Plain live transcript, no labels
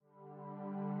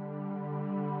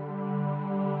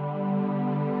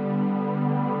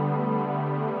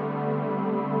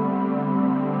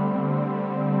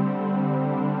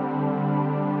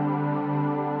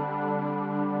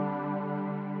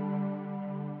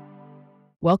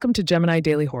Welcome to Gemini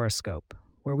Daily Horoscope,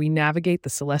 where we navigate the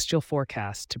celestial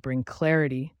forecast to bring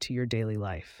clarity to your daily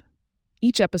life.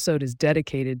 Each episode is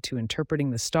dedicated to interpreting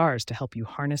the stars to help you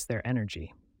harness their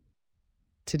energy.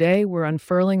 Today, we're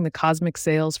unfurling the cosmic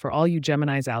sails for all you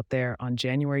Geminis out there on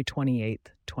January 28th,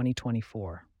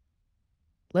 2024.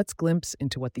 Let's glimpse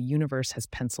into what the universe has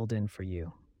penciled in for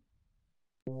you.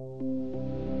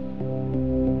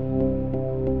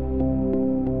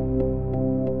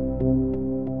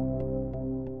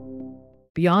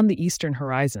 Beyond the eastern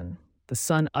horizon, the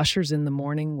sun ushers in the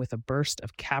morning with a burst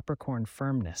of Capricorn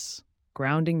firmness,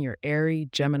 grounding your airy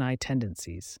Gemini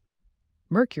tendencies.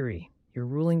 Mercury, your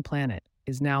ruling planet,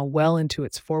 is now well into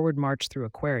its forward march through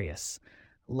Aquarius,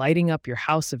 lighting up your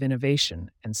house of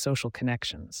innovation and social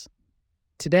connections.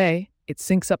 Today, it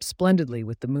syncs up splendidly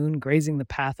with the moon grazing the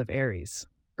path of Aries,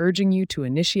 urging you to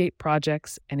initiate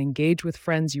projects and engage with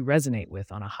friends you resonate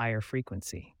with on a higher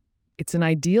frequency. It's an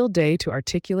ideal day to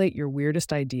articulate your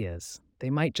weirdest ideas. They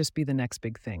might just be the next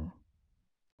big thing.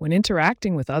 When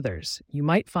interacting with others, you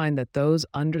might find that those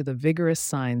under the vigorous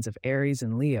signs of Aries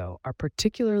and Leo are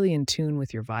particularly in tune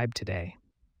with your vibe today.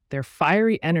 Their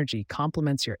fiery energy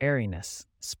complements your airiness,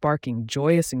 sparking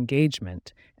joyous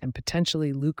engagement and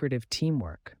potentially lucrative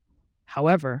teamwork.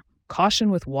 However,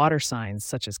 caution with water signs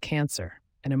such as Cancer.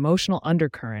 An emotional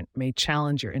undercurrent may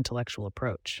challenge your intellectual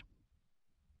approach.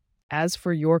 As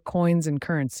for your coins and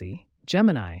currency,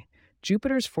 Gemini,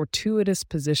 Jupiter's fortuitous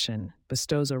position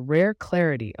bestows a rare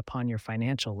clarity upon your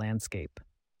financial landscape.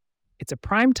 It's a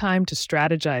prime time to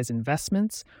strategize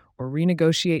investments or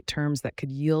renegotiate terms that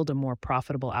could yield a more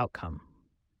profitable outcome.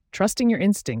 Trusting your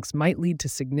instincts might lead to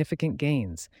significant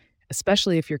gains,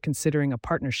 especially if you're considering a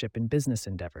partnership in business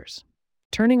endeavors.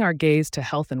 Turning our gaze to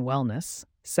health and wellness,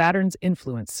 Saturn's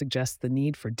influence suggests the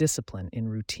need for discipline in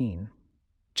routine.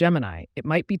 Gemini, it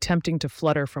might be tempting to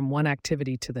flutter from one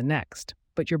activity to the next,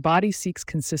 but your body seeks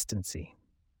consistency.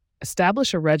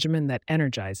 Establish a regimen that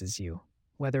energizes you,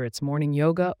 whether it's morning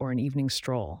yoga or an evening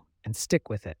stroll, and stick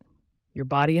with it. Your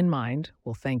body and mind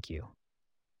will thank you.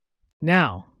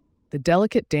 Now, the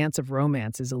delicate dance of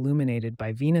romance is illuminated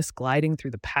by Venus gliding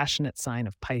through the passionate sign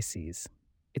of Pisces.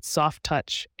 Its soft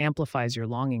touch amplifies your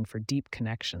longing for deep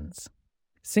connections.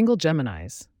 Single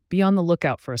Geminis, be on the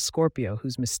lookout for a Scorpio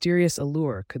whose mysterious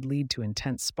allure could lead to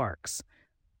intense sparks.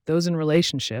 Those in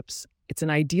relationships, it's an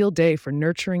ideal day for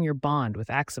nurturing your bond with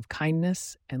acts of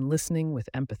kindness and listening with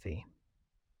empathy.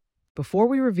 Before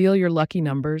we reveal your lucky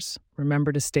numbers,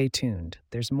 remember to stay tuned.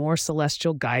 There's more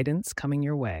celestial guidance coming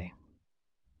your way.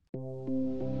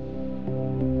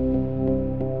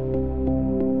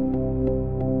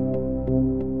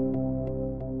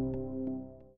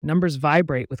 Numbers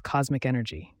vibrate with cosmic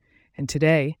energy. And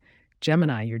today,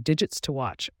 Gemini, your digits to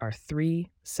watch are 3,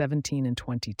 17, and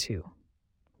 22.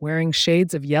 Wearing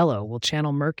shades of yellow will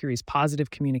channel Mercury's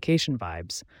positive communication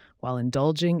vibes, while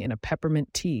indulging in a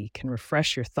peppermint tea can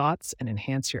refresh your thoughts and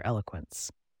enhance your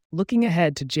eloquence. Looking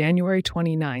ahead to January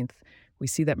 29th, we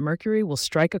see that Mercury will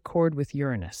strike a chord with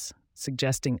Uranus,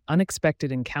 suggesting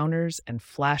unexpected encounters and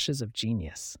flashes of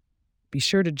genius. Be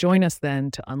sure to join us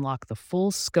then to unlock the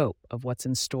full scope of what's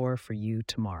in store for you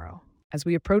tomorrow. As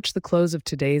we approach the close of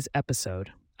today's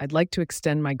episode, I'd like to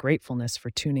extend my gratefulness for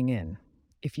tuning in.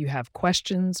 If you have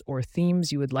questions or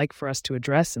themes you would like for us to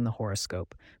address in the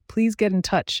horoscope, please get in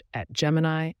touch at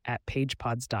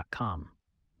gemini@pagepods.com.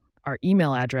 Our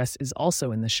email address is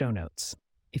also in the show notes.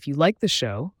 If you like the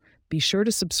show, be sure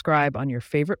to subscribe on your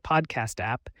favorite podcast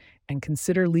app and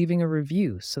consider leaving a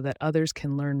review so that others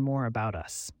can learn more about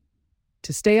us.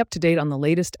 To stay up to date on the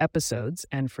latest episodes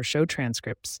and for show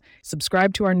transcripts,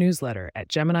 subscribe to our newsletter at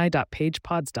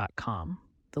gemini.pagepods.com.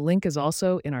 The link is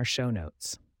also in our show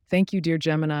notes. Thank you, dear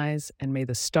Geminis, and may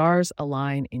the stars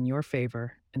align in your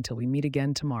favor until we meet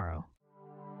again tomorrow.